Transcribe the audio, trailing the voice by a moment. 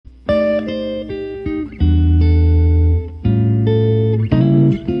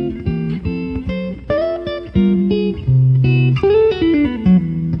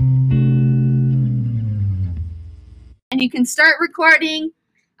can start recording.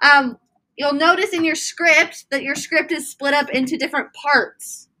 You'll notice in your script that your script is split up into different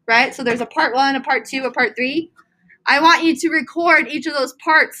parts, right? So there's a part 1, a part 2, a part 3. I want you to record each of those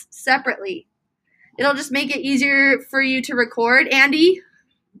parts separately. It'll just make it easier for you to record. Andy,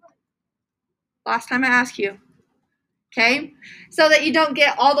 last time I asked you. Okay? So that you don't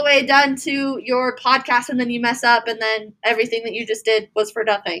get all the way done to your podcast and then you mess up and then everything that you just did was for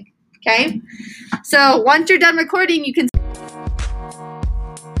nothing. Okay? So once you're done recording, you can